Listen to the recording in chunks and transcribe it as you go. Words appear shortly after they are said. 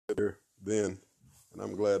here then, and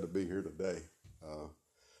I'm glad to be here today.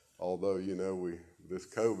 Although, this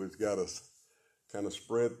COVID's got us kind of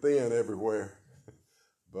spread thin everywhere,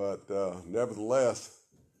 but nevertheless,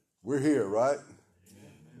 we're here, right?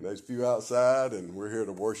 And there's a few outside, and we're here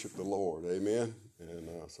to worship the Lord. Amen? And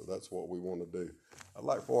so that's what we want to do. I'd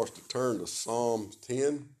like for us to turn to Psalm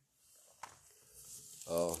 10.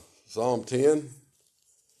 Psalm 10.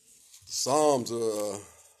 Psalms are a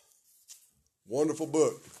wonderful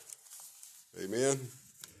book. Amen.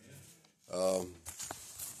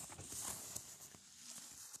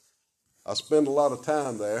 I spend a lot of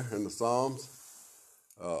time there in the Psalms.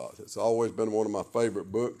 It's always been one of my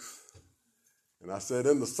favorite books. And I said,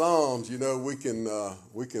 in the Psalms, we can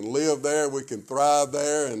live there, we can thrive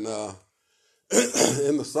there, and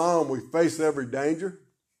in the Psalm we face every danger.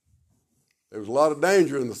 There's a lot of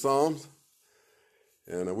danger in the Psalms,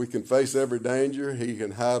 and we can face every danger. He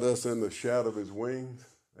can hide us in the shadow of his wings.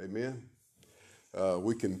 Amen.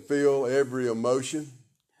 We can feel every emotion,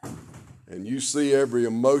 and you see every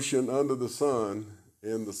emotion under the sun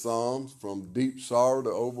in the Psalms, from deep sorrow to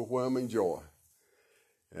overwhelming joy.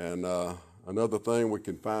 And another thing, we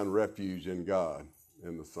can find refuge in God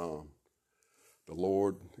in the Psalm. The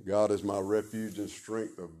Lord, God is my refuge and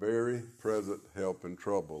strength, a very present help in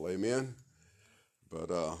trouble. Amen. But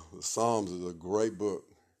the Psalms is a great book,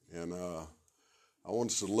 and I want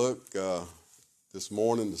us to look this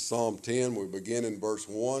morning to Psalm 10. We begin in verse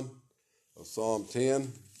 1 of Psalm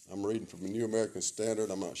 10. I'm reading from the New American Standard.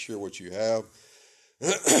 I'm not sure what you have,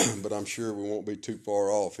 but I'm sure we won't be too far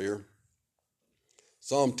off here.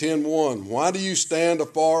 Psalm 10:1. Why do you stand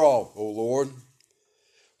afar off, O Lord?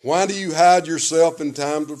 Why do you hide yourself in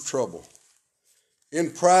times of trouble?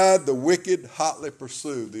 In pride the wicked hotly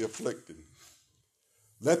pursue the afflicted.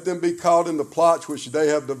 Let them be caught in the plots which they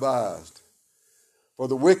have devised. For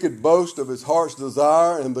the wicked boast of his heart's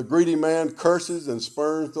desire, and the greedy man curses and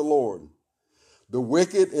spurns the Lord. The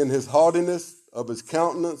wicked in his haughtiness of his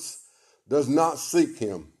countenance does not seek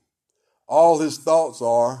him. All his thoughts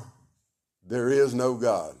are, there is no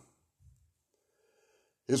God.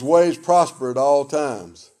 His ways prosper at all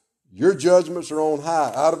times. Your judgments are on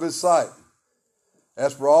high, out of his sight.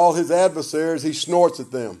 As for all his adversaries, he snorts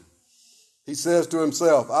at them. He says to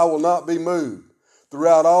himself, I will not be moved.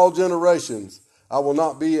 Throughout all generations, I will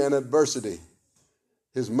not be in adversity.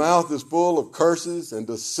 His mouth is full of curses and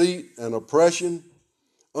deceit and oppression.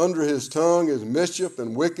 Under his tongue is mischief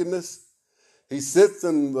and wickedness. He sits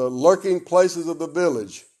in the lurking places of the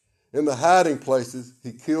village. In the hiding places,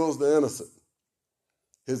 he kills the innocent.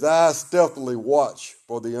 His eyes stealthily watch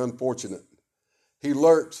for the unfortunate. He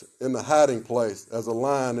lurks in the hiding place as a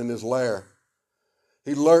lion in his lair.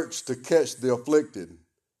 He lurks to catch the afflicted.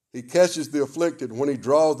 He catches the afflicted when he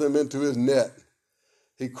draws them into his net.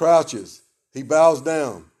 He crouches, he bows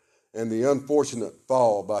down, and the unfortunate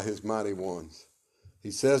fall by his mighty ones.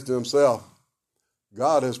 He says to himself,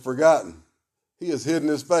 God has forgotten. He has hidden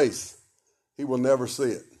his face. He will never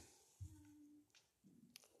see it.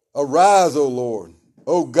 Arise, O Lord.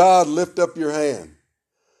 O God, lift up your hand.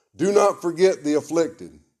 Do not forget the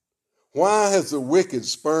afflicted. Why has the wicked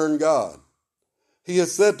spurned God? He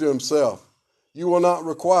has said to himself, you will not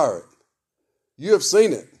require it. You have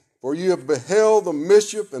seen it, for you have beheld the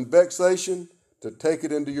mischief and vexation to take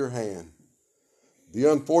it into your hand.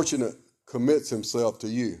 The unfortunate commits himself to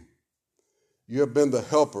you. You have been the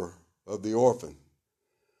helper of the orphan.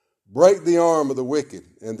 Break the arm of the wicked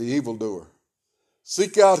and the evildoer.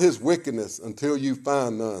 Seek out his wickedness until you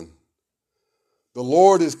find none. The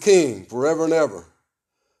Lord is king forever and ever.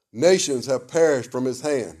 Nations have perished from his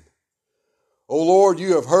hand. O Lord,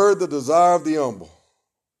 you have heard the desire of the humble.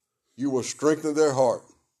 You will strengthen their heart.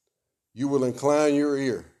 You will incline your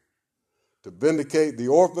ear to vindicate the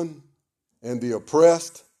orphan and the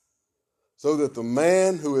oppressed, so that the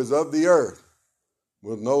man who is of the earth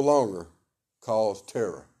will no longer cause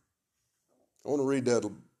terror. I want to read that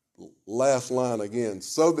last line again.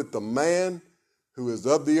 So that the man who is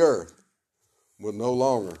of the earth will no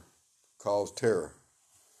longer cause terror.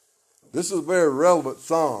 This is a very relevant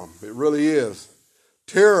psalm. It really is.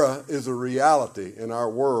 Terror is a reality in our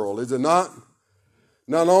world, is it not?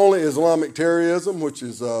 Not only Islamic terrorism, which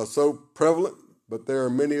is so prevalent, but there are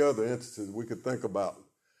many other instances we could think about.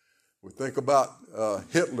 We think about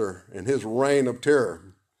Hitler and his reign of terror,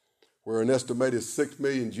 where an estimated 6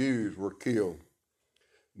 million Jews were killed.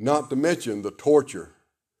 Not to mention the torture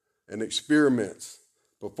and experiments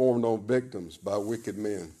performed on victims by wicked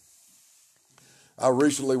men. I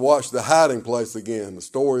recently watched The Hiding Place again, the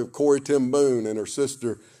story of Corrie ten Boom and her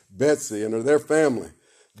sister Betsy and their family.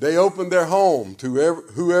 They opened their home to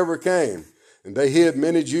whoever came, and they hid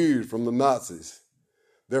many Jews from the Nazis.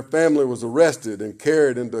 Their family was arrested and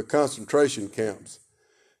carried into concentration camps,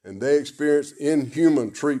 and they experienced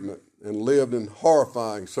inhuman treatment and lived in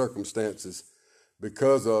horrifying circumstances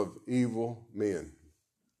because of evil men.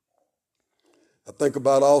 I think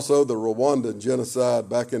about also the Rwandan genocide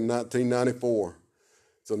back in 1994.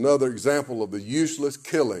 It's another example of the useless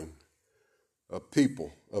killing of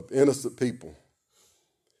people, of innocent people,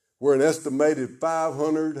 where an estimated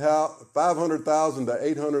 500,000 to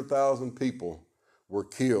 800,000 people were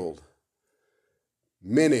killed.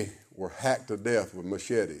 Many were hacked to death with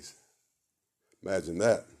machetes. Imagine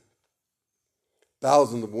that.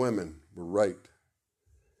 Thousands of women were raped.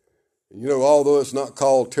 And although it's not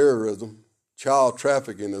called terrorism, child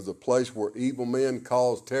trafficking is a place where evil men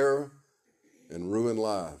cause terror and ruin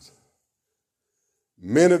lives.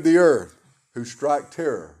 Men of the earth who strike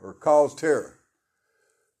terror or cause terror.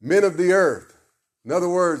 Men of the earth. In other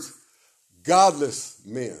words, godless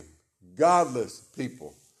men, godless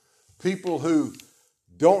people. People who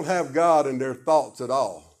don't have God in their thoughts at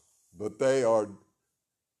all, but they are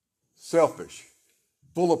selfish,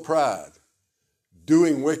 full of pride,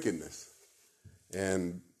 doing wickedness,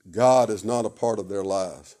 and God is not a part of their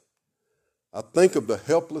lives. I think of the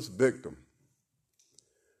helpless victim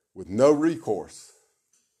with no recourse,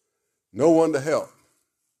 no one to help,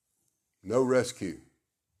 no rescue.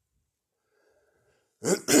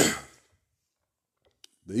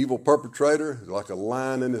 The evil perpetrator is like a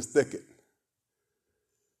lion in his thicket,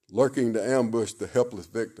 lurking to ambush the helpless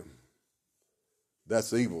victim.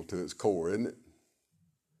 That's evil to its core, isn't it?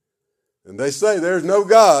 And they say there's no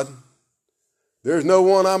God. There's no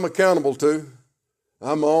one I'm accountable to.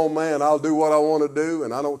 I'm my own man. I'll do what I want to do,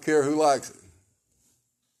 and I don't care who likes it.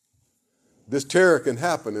 This terror can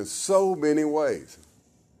happen in so many ways.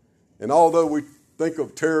 And although we think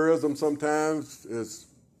of terrorism sometimes as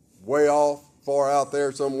way off, far out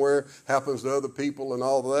there somewhere, happens to other people and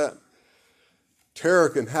all of that, terror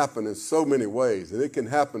can happen in so many ways, and it can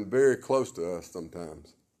happen very close to us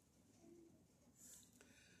sometimes.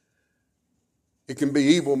 It can be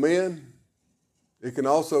evil men. It can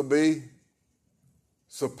also be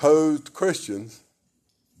supposed Christians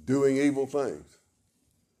doing evil things.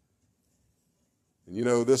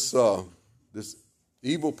 And this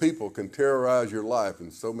evil people can terrorize your life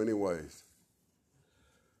in so many ways.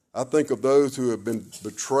 I think of those who have been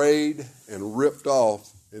betrayed and ripped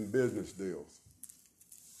off in business deals.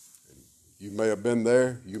 You may have been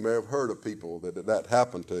there. You may have heard of people that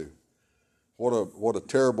happened to. What a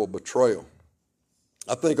terrible betrayal.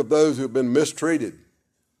 I think of those who have been mistreated,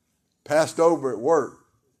 passed over at work,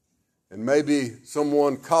 and maybe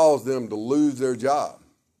someone caused them to lose their job.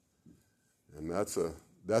 And that's a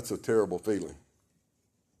terrible feeling.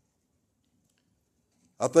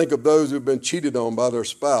 I think of those who've been cheated on by their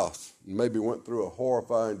spouse and maybe went through a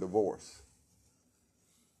horrifying divorce.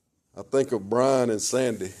 I think of Brian and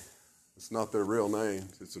Sandy. It's not their real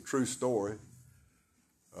names. It's a true story.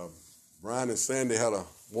 Brian and Sandy had a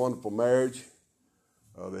wonderful marriage.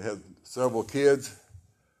 They had several kids,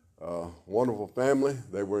 wonderful family.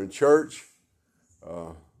 They were in church.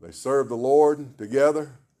 They served the Lord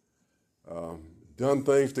together, done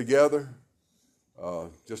things together.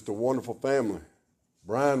 Just a wonderful family.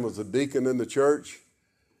 Brian was a deacon in the church,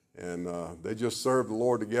 and they just served the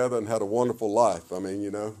Lord together and had a wonderful life. I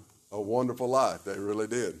mean, a wonderful life. They really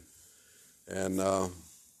did. And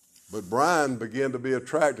but Brian began to be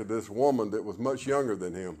attracted to this woman that was much younger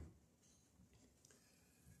than him.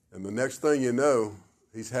 And the next thing you know,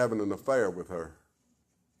 he's having an affair with her.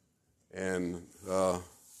 And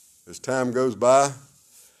as time goes by,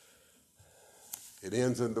 it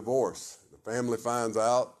ends in divorce. The family finds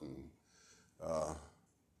out, and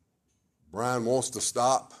Brian wants to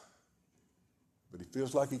stop, but he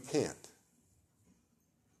feels like he can't.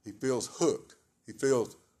 He feels hooked. He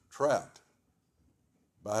feels trapped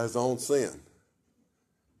by his own sin.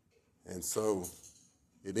 And so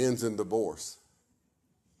it ends in divorce.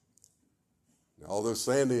 Now, although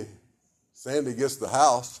Sandy gets the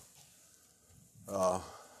house, but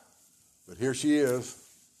here she is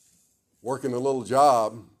working a little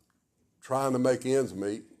job, trying to make ends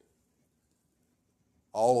meet,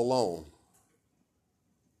 all alone.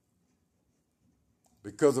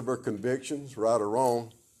 Because of her convictions, right or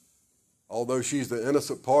wrong, although she's the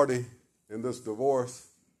innocent party in this divorce,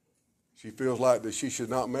 she feels like that she should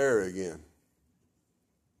not marry again.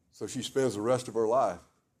 So she spends the rest of her life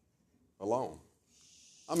alone.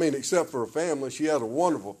 I mean, except for her family. She has a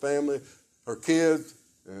wonderful family, her kids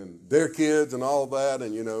and their kids and all that,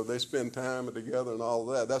 and, they spend time together and all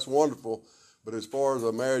of that. That's wonderful. But as far as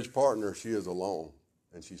a marriage partner, she is alone,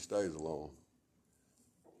 and she stays alone,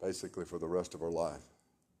 basically for the rest of her life.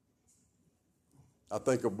 I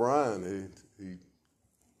think of Brian. He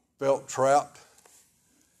felt trapped,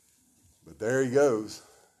 but there he goes,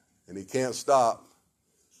 and he can't stop.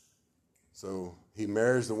 So he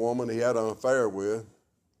marries the woman he had an affair with.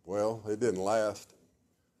 Well, it didn't last.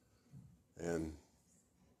 And,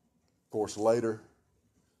 of course, later,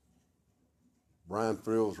 Brian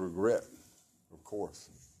feels regret, of course,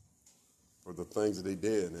 for the things that he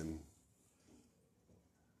did. And,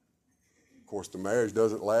 of course, the marriage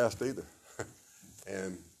doesn't last either.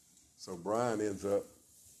 And so Brian ends up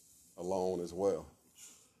alone as well.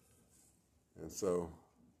 And so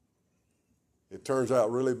it turns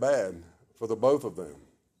out really bad for the both of them.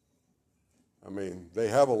 I mean, they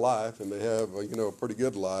have a life, and they have, a pretty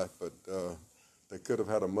good life, but they could have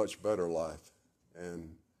had a much better life.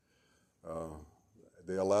 And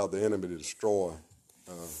they allowed the enemy to destroy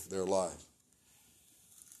their life.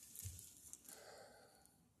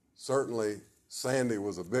 Certainly, Sandy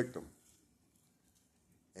was a victim,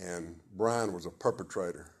 and Brian was a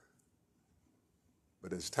perpetrator.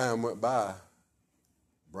 But as time went by,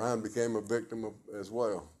 Brian became a victim as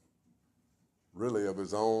well, really of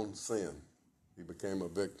his own sin. He became a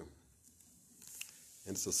victim.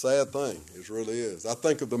 And it's a sad thing. It really is. I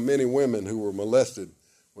think of the many women who were molested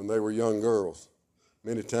when they were young girls,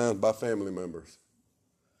 many times by family members.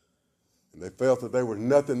 And they felt that there was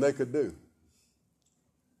nothing they could do.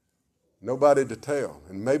 Nobody to tell.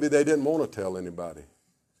 And maybe they didn't want to tell anybody.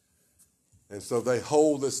 And so they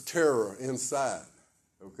hold this terror inside,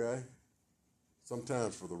 okay?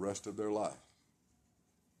 Sometimes for the rest of their life.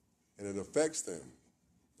 And it affects them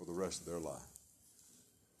for the rest of their life.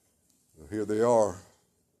 Here they are,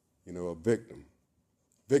 a victim,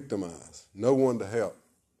 victimized, no one to help,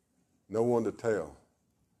 no one to tell,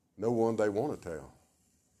 no one they want to tell.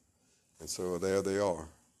 And so there they are.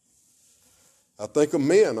 I think of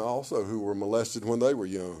men also who were molested when they were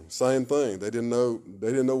young. Same thing. They didn't know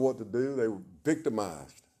what to do. They were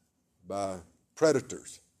victimized by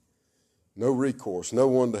predators. No recourse, no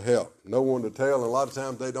one to help, no one to tell. And a lot of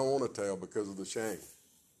times they don't want to tell because of the shame.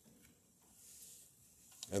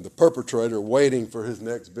 And the perpetrator waiting for his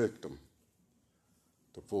next victim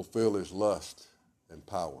to fulfill his lust and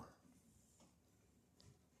power.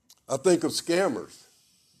 I think of scammers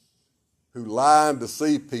who lie and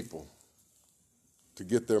deceive people to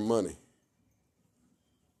get their money.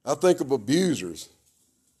 I think of abusers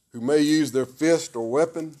who may use their fist or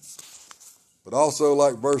weapon, but also,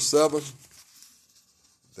 like verse 7,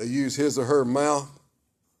 they use his or her mouth.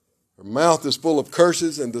 Her mouth is full of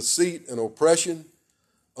curses and deceit and oppression.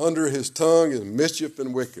 Under his tongue is mischief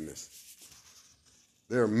and wickedness.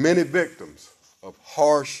 There are many victims of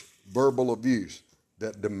harsh verbal abuse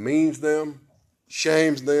that demeans them,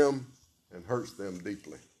 shames them, and hurts them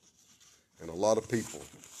deeply. And a lot of people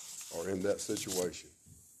are in that situation.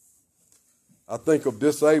 I think of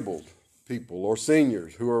disabled people or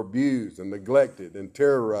seniors who are abused and neglected and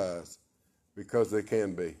terrorized because they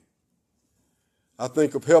can be. I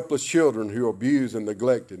think of helpless children who are abused and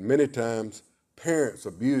neglected, many times parents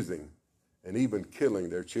abusing and even killing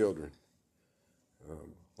their children,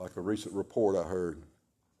 like a recent report I heard.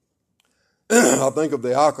 I think of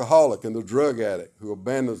the alcoholic and the drug addict who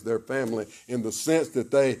abandons their family in the sense that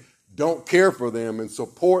they don't care for them and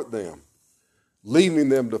support them, leaving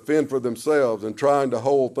them to fend for themselves and trying to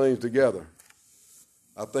hold things together.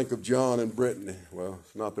 I think of John and Brittany. Well,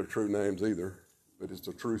 it's not their true names either, but it's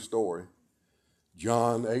a true story.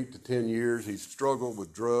 John, 8 to 10 years, he struggled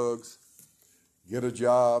with drugs. Get a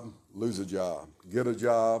job, lose a job. Get a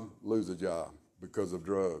job, lose a job because of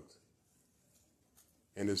drugs.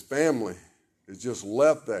 And his family is just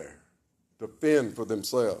left there to fend for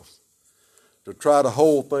themselves, to try to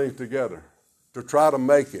hold things together, to try to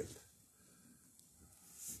make it.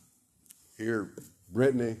 Here,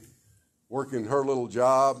 Brittany, working her little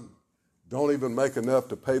job, don't even make enough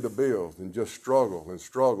to pay the bills and just struggle and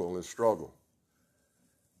struggle and struggle.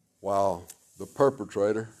 While the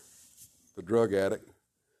perpetrator, the drug addict,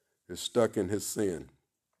 is stuck in his sin.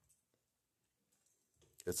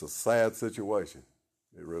 It's a sad situation.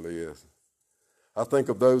 It really is. I think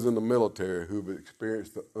of those in the military who've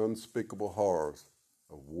experienced the unspeakable horrors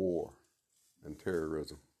of war and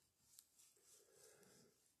terrorism.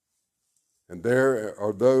 And there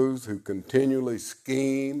are those who continually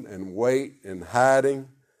scheme and wait in hiding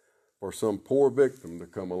for some poor victim to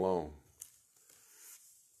come along.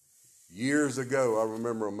 Years ago, I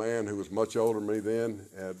remember a man who was much older than me then,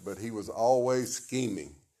 but he was always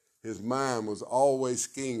scheming. His mind was always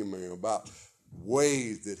scheming about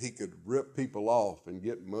ways that he could rip people off and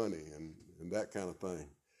get money and that kind of thing.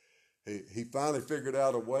 He finally figured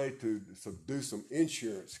out a way to do some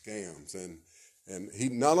insurance scams. And he,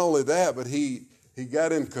 not only that, but he he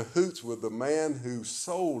got in cahoots with the man who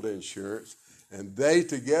sold insurance, and they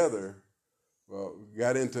together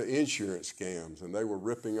got into insurance scams, and they were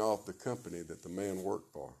ripping off the company that the man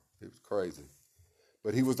worked for. It was crazy.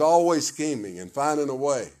 But he was always scheming and finding a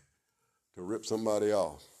way to rip somebody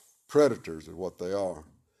off. Predators are what they are.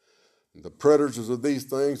 The predators of these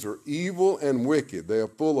things are evil and wicked. They are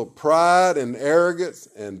full of pride and arrogance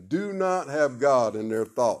and do not have God in their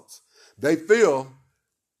thoughts. They feel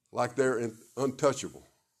like they're untouchable.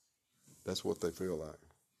 That's what they feel like.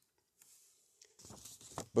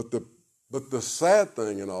 But the sad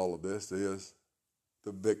thing in all of this is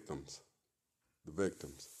the victims. The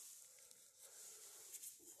victims.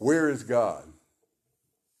 Where is God?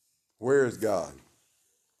 Where is God?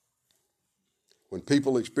 When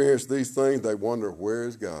people experience these things, they wonder, where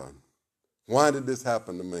is God? Why did this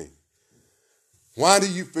happen to me? Why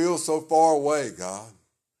do you feel so far away, God?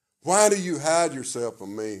 Why do you hide yourself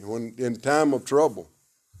from me when in time of trouble?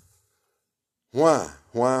 Why?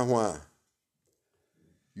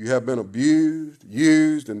 You have been abused,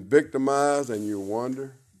 used, and victimized, and you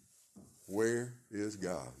wonder, where is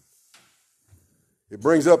God? It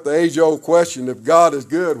brings up the age-old question, if God is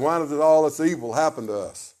good, why does all this evil happen to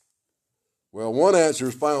us? Well, one answer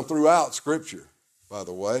is found throughout Scripture, by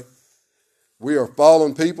the way. We are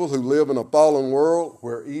fallen people who live in a fallen world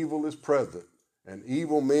where evil is present, and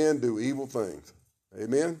evil men do evil things.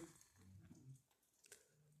 Amen?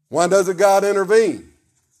 Why doesn't God intervene?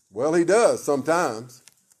 Well, he does sometimes,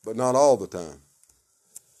 but not all the time.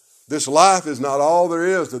 This life is not all there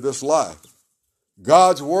is to this life.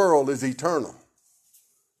 God's world is eternal.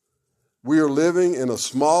 We are living in a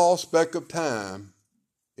small speck of time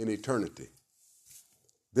in eternity.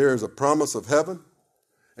 There is a promise of heaven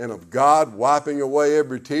and of God wiping away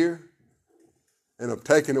every tear and of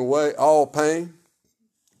taking away all pain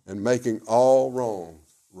and making all wrong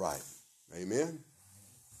right. Amen?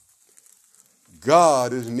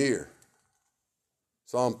 God is near.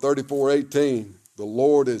 Psalm 34:18, the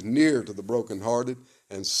Lord is near to the brokenhearted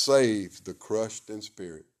and saves the crushed in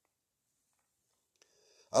spirit.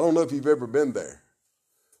 I don't know if you've ever been there.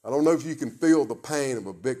 I don't know if you can feel the pain of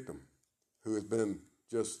a victim who has been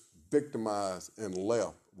just victimized and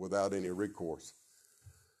left without any recourse.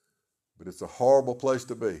 But it's a horrible place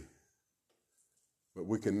to be. But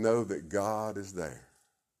we can know that God is there.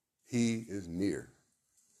 He is near.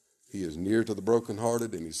 He is near to the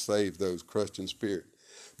brokenhearted, and he saves those crushed in spirit.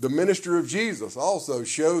 The ministry of Jesus also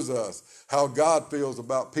shows us how God feels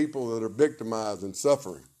about people that are victimized and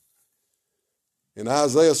suffering. In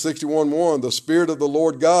Isaiah 61:1, the Spirit of the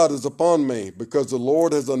Lord God is upon me, because the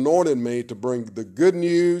Lord has anointed me to bring the good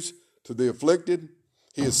news to the afflicted.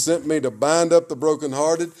 He has sent me to bind up the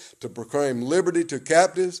brokenhearted, to proclaim liberty to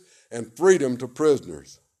captives and freedom to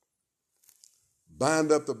prisoners.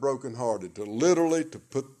 Bind up the brokenhearted, to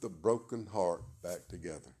put the broken heart back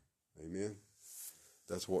together. Amen?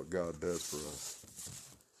 That's what God does for us.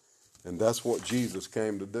 And that's what Jesus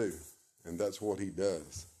came to do. And that's what he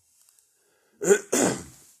does.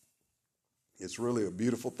 It's really a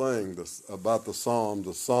beautiful thing about the Psalm.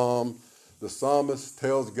 The psalmist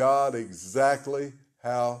tells God exactly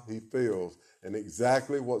how he feels and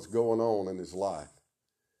exactly what's going on in his life.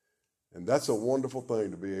 And that's a wonderful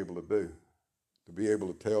thing to be able to do, to be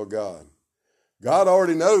able to tell God. God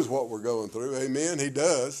already knows what we're going through. Amen, he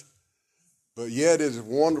does. But yet it is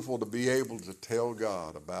wonderful to be able to tell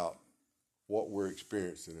God about what we're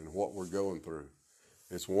experiencing and what we're going through.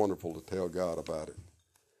 It's wonderful to tell God about it.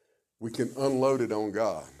 We can unload it on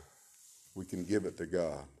God. We can give it to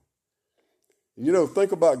God. And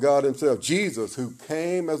think about God himself. Jesus, who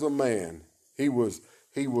came as a man, he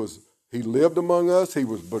lived among us. He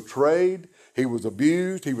was betrayed. He was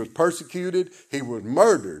abused. He was persecuted. He was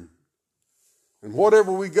murdered. And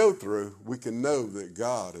whatever we go through, we can know that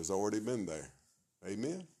God has already been there.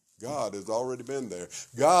 Amen? God has already been there.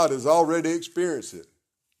 God has already experienced it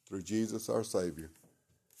through Jesus our Savior.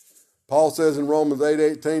 Paul says in Romans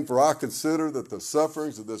 8:18, for I consider that the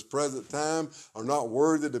sufferings of this present time are not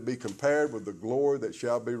worthy to be compared with the glory that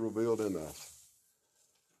shall be revealed in us.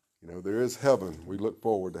 There is heaven. We look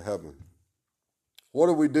forward to heaven. What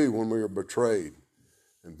do we do when we are betrayed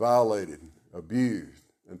and violated, abused,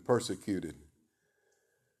 and persecuted?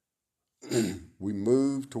 We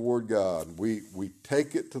move toward God. We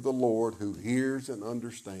take it to the Lord who hears and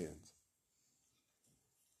understands.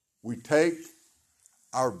 We take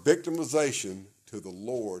our victimization to the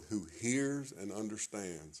Lord who hears and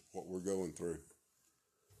understands what we're going through.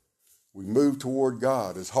 We move toward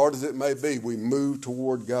God. As hard as it may be, we move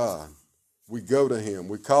toward God. We go to him.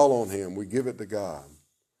 We call on him. We give it to God.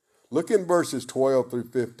 Look in verses 12 through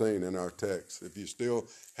 15 in our text. If you still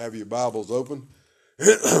have your Bibles open,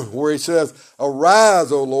 where he says,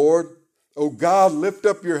 arise, O Lord, O God, lift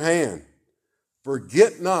up your hand.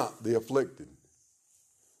 Forget not the afflicted.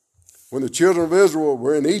 When the children of Israel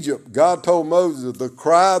were in Egypt, God told Moses, the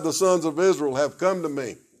cry of the sons of Israel have come to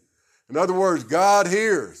me. In other words, God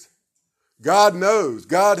hears. God knows.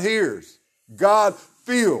 God hears. God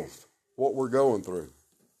feels what we're going through.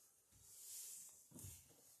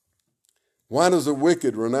 Why does the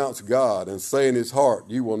wicked renounce God and say in his heart,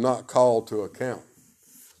 you will not call to account?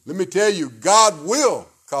 Let me tell you, God will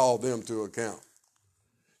call them to account.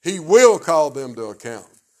 He will call them to account.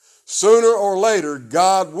 Sooner or later,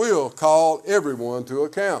 God will call everyone to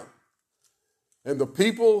account. And the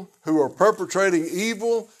people who are perpetrating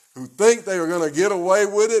evil, who think they are going to get away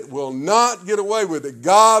with it, will not get away with it.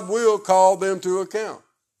 God will call them to account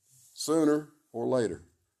sooner or later.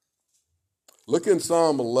 Look in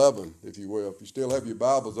Psalm 11, if you will. If you still have your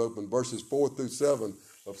Bibles open, verses 4 through 7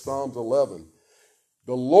 of Psalms 11.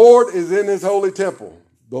 The Lord is in his holy temple.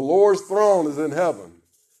 The Lord's throne is in heaven.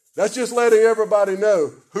 That's just letting everybody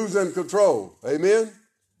know who's in control. Amen?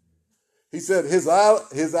 He said, his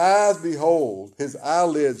eyes behold, his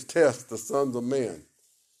eyelids test the sons of men.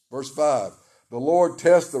 Verse 5, the Lord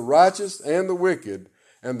tests the righteous and the wicked,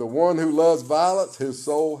 and the one who loves violence his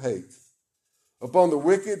soul hates. Upon the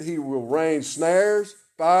wicked he will rain snares,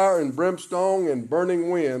 fire and brimstone and burning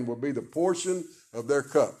wind will be the portion of their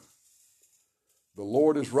cup. The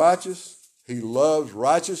Lord is righteous, he loves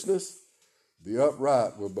righteousness, the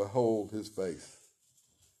upright will behold his face.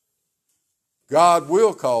 God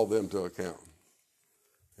will call them to account.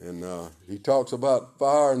 And he talks about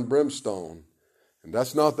fire and brimstone. And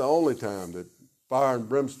that's not the only time that fire and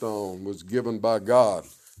brimstone was given by God.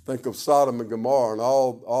 Think of Sodom and Gomorrah and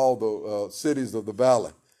all the cities of the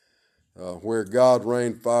valley where God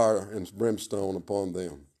rained fire and brimstone upon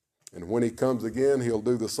them. And when he comes again, he'll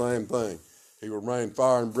do the same thing. He will rain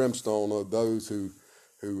fire and brimstone on those who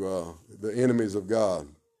the enemies of God.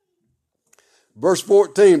 Verse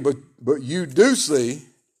 14, but you do see,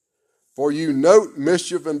 for you note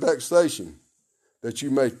mischief and vexation, that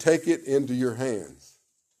you may take it into your hands.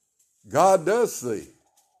 God does see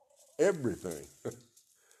everything.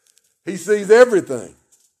 He sees everything.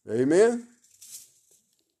 Amen?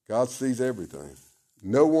 God sees everything.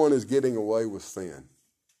 No one is getting away with sin.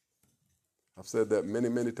 I've said that many,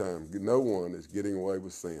 many times. No one is getting away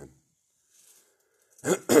with sin.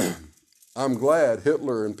 I'm glad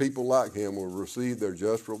Hitler and people like him will receive their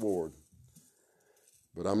just reward.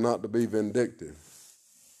 But I'm not to be vindictive.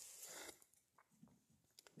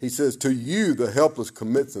 He says, to you the helpless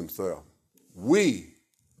commits himself. We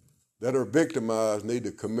that are victimized need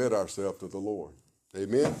to commit ourselves to the Lord.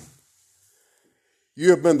 Amen? You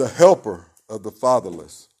have been the helper of the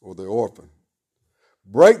fatherless or the orphan.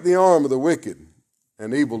 Break the arm of the wicked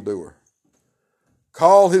and evildoer.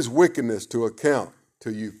 Call his wickedness to account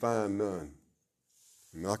till you find none.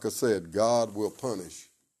 And like I said, God will punish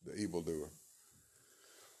the evildoer.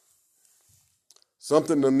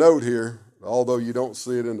 Something to note here, although you don't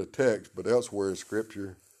see it in the text, but elsewhere in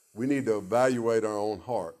Scripture, we need to evaluate our own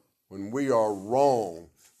heart. When we are wrong,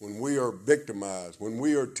 when we are victimized, when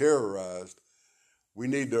we are terrorized, we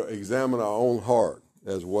need to examine our own heart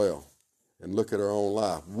as well and look at our own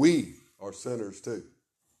life. We are sinners too.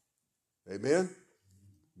 Amen?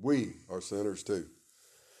 We are sinners too.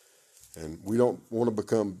 And we don't want to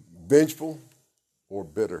become vengeful or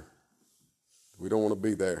bitter. We don't want to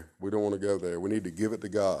be there. We don't want to go there. We need to give it to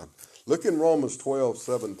God. Look in Romans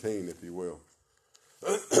 12:17, if you will.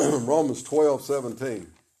 Romans 12:17.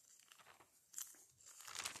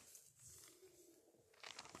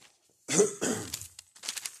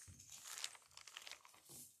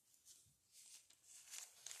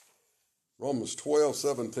 Romans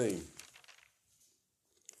 12:17.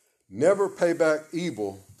 Never pay back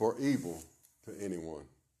evil for evil to anyone.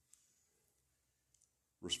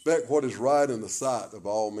 Respect what is right in the sight of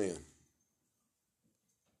all men.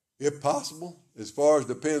 If possible, as far as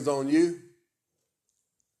depends on you,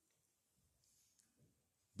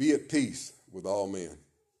 be at peace with all men.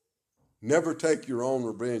 Never take your own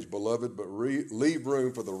revenge, beloved, but leave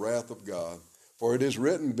room for the wrath of God. For it is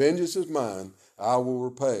written, vengeance is mine, I will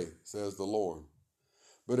repay, says the Lord.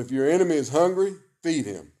 But if your enemy is hungry, feed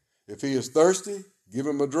him. If he is thirsty, give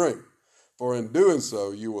him a drink. For in doing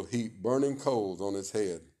so, you will heap burning coals on his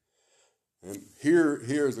head. And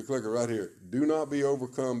here's the clicker right here. Do not be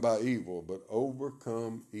overcome by evil, but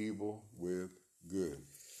overcome evil with good.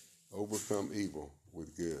 Overcome evil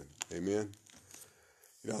with good. Amen.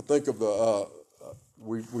 You know, I think of the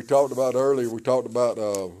we talked about earlier. We talked about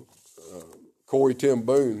Corrie ten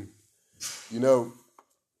Boom. You know,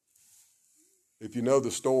 If you know the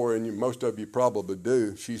story, and most of you probably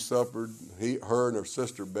do, she suffered, her and her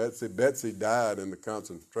sister Betsy. Betsy died in the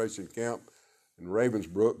concentration camp in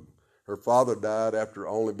Ravensbrück. Her father died after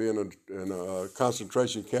only being in a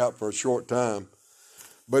concentration camp for a short time.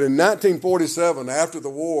 But in 1947, after the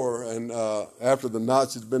war and after the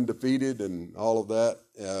Nazis had been defeated and all of that,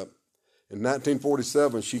 in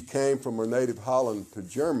 1947, she came from her native Holland to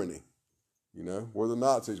Germany, where the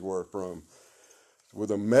Nazis were from,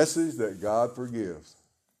 with a message that God forgives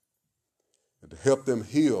and to help them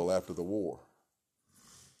heal after the war.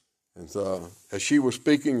 And so as she was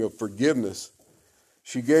speaking of forgiveness,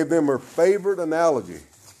 she gave them her favorite analogy,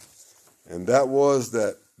 and that was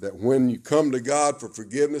that when you come to God for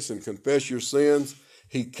forgiveness and confess your sins,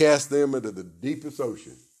 he casts them into the deepest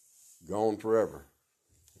ocean, gone forever.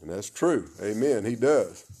 And that's true. Amen. He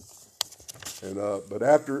does. And but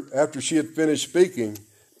after she had finished speaking,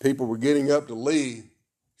 people were getting up to leave.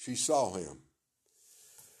 She saw him.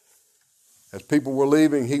 As people were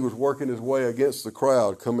leaving, he was working his way against the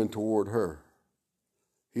crowd coming toward her.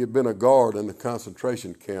 He had been a guard in the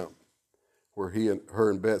concentration camp where her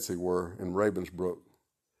and Betsy were in Ravensbrück.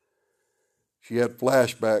 She had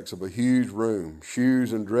flashbacks of a huge room,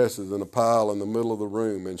 shoes and dresses in a pile in the middle of the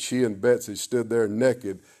room, and she and Betsy stood there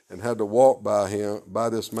naked and had to walk by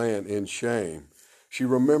this man in shame. She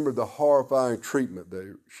remembered the horrifying treatment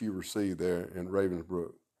that she received there in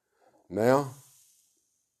Ravensbrück. Now,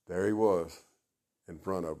 there he was in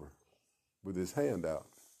front of her with his hand out,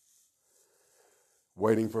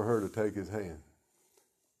 waiting for her to take his hand.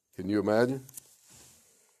 Can you imagine?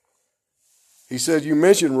 He said, you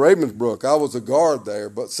mentioned Ravensbrück. I was a guard there,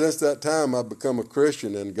 but since that time I've become a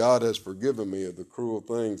Christian and God has forgiven me of the cruel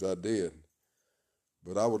things I did.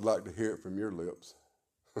 But I would like to hear it from your lips.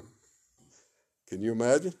 Can you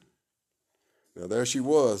imagine? Now there she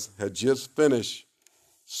was, had just finished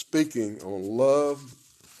speaking on love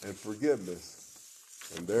and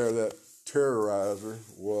forgiveness. And there that terrorizer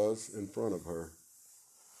was in front of her.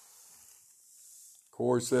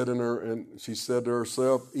 Corey said she said to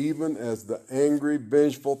herself, even as the angry,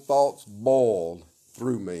 vengeful thoughts boiled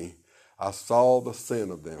through me, I saw the sin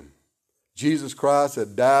of them. Jesus Christ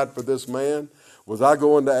had died for this man. Was I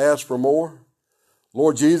going to ask for more?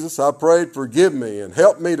 Lord Jesus, I prayed, forgive me and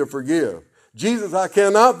help me to forgive. Jesus, I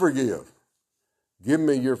cannot forgive. Give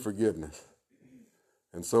me your forgiveness.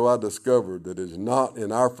 And so I discovered that it is not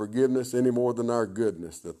in our forgiveness any more than our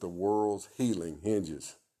goodness that the world's healing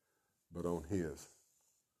hinges, but on his.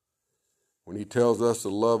 When he tells us to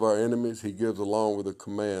love our enemies, he gives along with a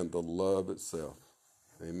command the love itself.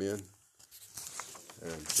 Amen.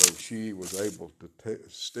 And so she was able to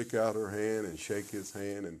stick out her hand and shake his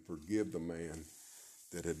hand and forgive the man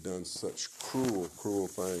that had done such cruel, cruel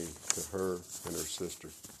things to her and her sister.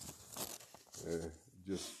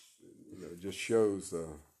 Just shows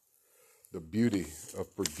the beauty of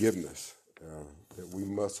forgiveness that we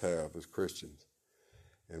must have as Christians.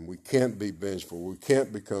 And we can't be vengeful. We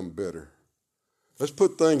can't become bitter. Let's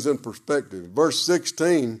put things in perspective. Verse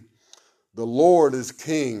 16, the Lord is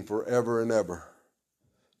king forever and ever.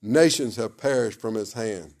 Nations have perished from his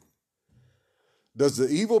hand. Does the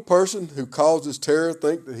evil person who causes terror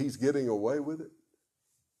think that he's getting away with it?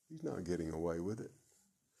 He's not getting away with it.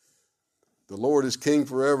 The Lord is king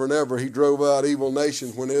forever and ever. He drove out evil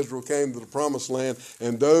nations when Israel came to the promised land,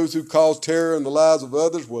 and those who cause terror in the lives of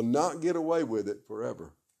others will not get away with it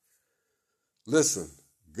forever. Listen,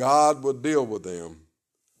 God will deal with them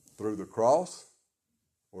through the cross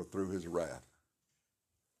or through his wrath.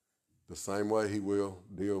 The same way he will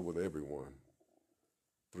deal with everyone.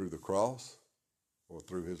 Through the cross or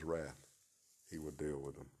through his wrath, he will deal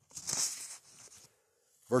with them.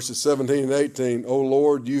 Verses 17 and 18, O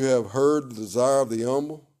Lord, you have heard the desire of the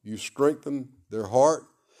humble. You strengthen their heart.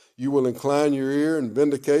 You will incline your ear and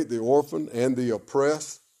vindicate the orphan and the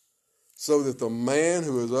oppressed, so that the man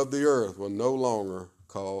who is of the earth will no longer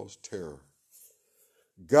cause terror.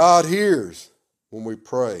 God hears when we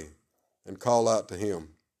pray and call out to him.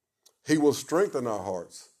 He will strengthen our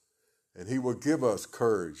hearts, and he will give us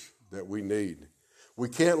courage that we need. We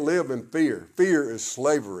can't live in fear. Fear is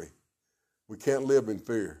slavery. We can't live in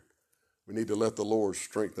fear. We need to let the Lord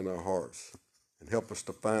strengthen our hearts and help us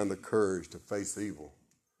to find the courage to face evil,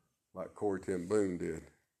 like Corrie ten Boom did.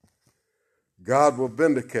 God will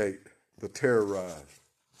vindicate the terrorized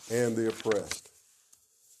and the oppressed.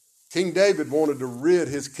 King David wanted to rid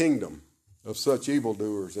his kingdom of such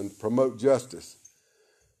evildoers and promote justice.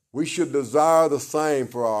 We should desire the same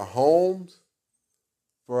for our homes,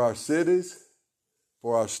 for our cities,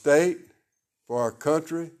 for our state, for our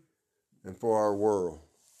country, and for our world.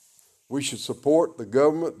 We should support the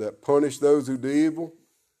government that punish those who do evil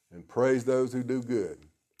and praise those who do good.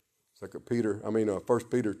 1 Peter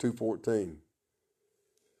 2:14.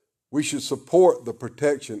 We should support the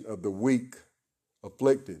protection of the weak,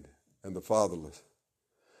 afflicted, and the fatherless.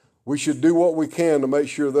 We should do what we can to make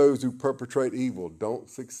sure those who perpetrate evil don't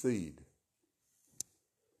succeed.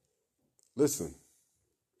 Listen,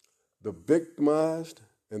 the victimized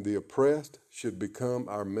and the oppressed should become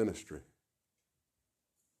our ministry.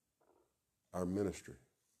 Our ministry.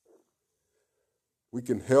 We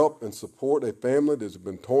can help and support a family that's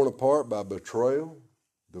been torn apart by betrayal,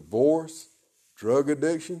 divorce, drug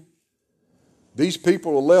addiction. These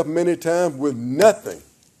people are left many times with nothing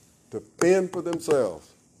to fend for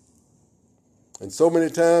themselves. And so many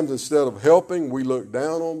times, instead of helping, we look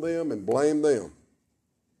down on them and blame them.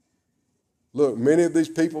 Look, many of these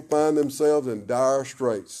people find themselves in dire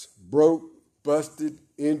straits, broke, busted,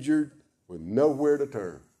 injured, with nowhere to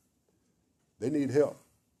turn. They need help.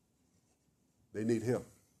 They need help.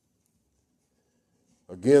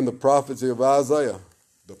 Again, the prophecy of Isaiah,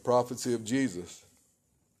 the prophecy of Jesus,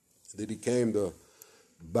 that he came to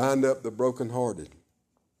bind up the brokenhearted.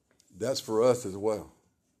 That's for us as well.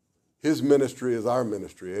 His ministry is our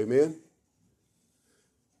ministry. Amen?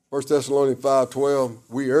 1 Thessalonians 5:12,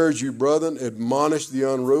 we urge you, brethren, admonish the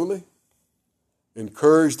unruly,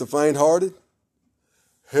 encourage the faint-hearted,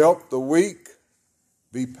 help the weak,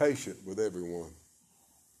 be patient with everyone.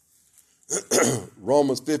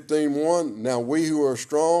 Romans 15:1, now we who are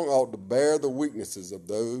strong ought to bear the weaknesses of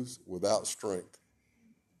those without strength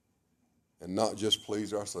and not just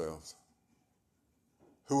please ourselves.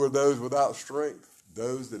 Who are those without strength?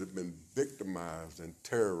 Those that have been victimized and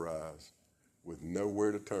terrorized with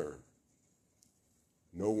nowhere to turn,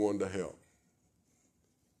 no one to help.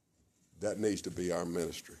 That needs to be our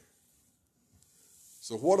ministry.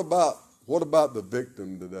 So what about the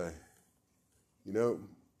victim today? You know,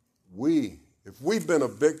 if we've been a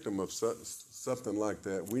victim of something like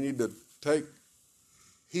that, we need to take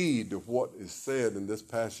heed of what is said in this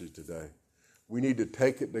passage today. We need to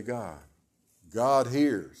take it to God. God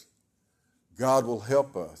hears. God will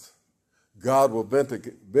help us. God will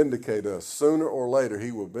vindicate us. Sooner or later,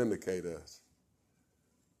 he will vindicate us.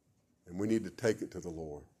 And we need to take it to the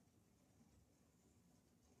Lord.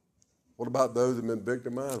 What about those that have been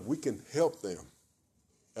victimized? We can help them.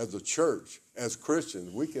 As a church, as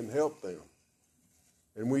Christians, we can help them.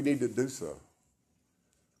 And we need to do so.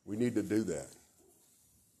 We need to do that.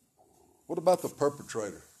 What about the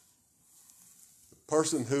perpetrator? The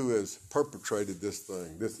person who has perpetrated this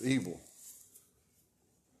thing, this evil.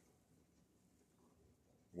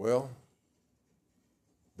 Well,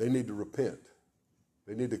 they need to repent.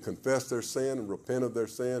 They need to confess their sin and repent of their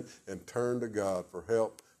sin and turn to God for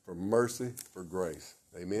help, for mercy, for grace.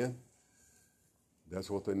 Amen? That's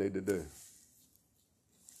what they need to do.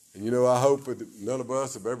 And you know, I hope that none of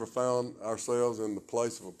us have ever found ourselves in the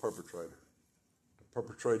place of a perpetrator, to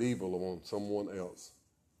perpetrate evil on someone else.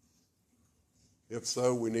 If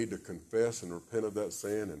so, we need to confess and repent of that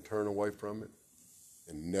sin and turn away from it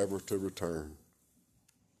and never to return.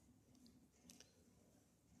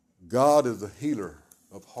 God is the healer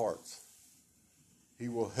of hearts. He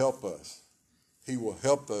will help us. He will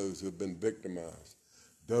help those who have been victimized,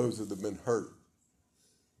 those that have been hurt,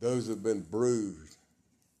 those that have been bruised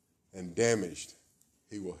and damaged.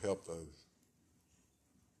 He will help those.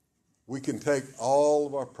 We can take all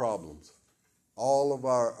of our problems, all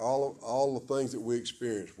the things that we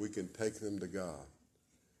experience, we can take them to God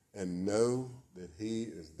and know that he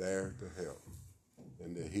is there to help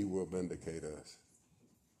and that he will vindicate us.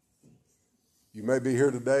 You may be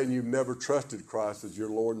here today and you've never trusted Christ as your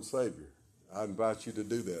Lord and Savior. I invite you to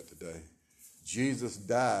do that today. Jesus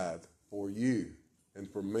died for you and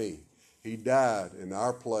for me. He died in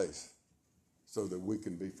our place so that we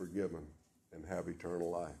can be forgiven and have eternal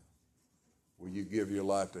life. Will you give your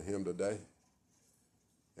life to him today?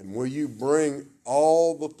 And will you bring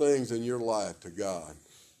all the things in your life to God?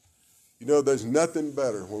 You know, there's nothing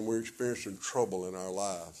better when we're experiencing trouble in our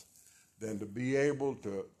lives than to be able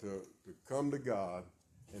to come to God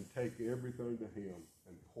and take everything to him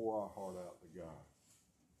and pour our heart out to God.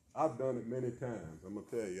 I've done it many times. I'm going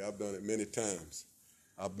to tell you, I've done it many times.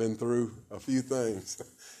 I've been through a few things,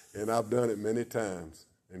 and I've done it many times.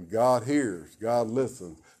 And God hears, God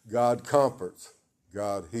listens, God comforts,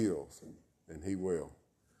 God heals, and he will.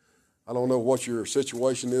 I don't know what your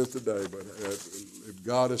situation is today, but if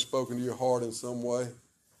God has spoken to your heart in some way,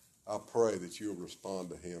 I pray that you'll respond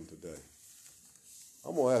to him today.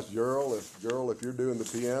 I'm going to ask Gerald, if you're doing the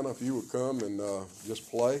piano, if you would come and just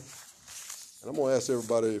play. And I'm going to ask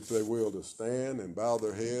everybody, if they will, to stand and bow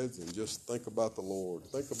their heads and just think about the Lord.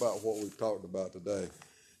 Think about what we've talked about today.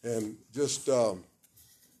 And just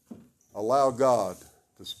Allow God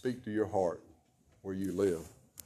to speak to your heart where you live.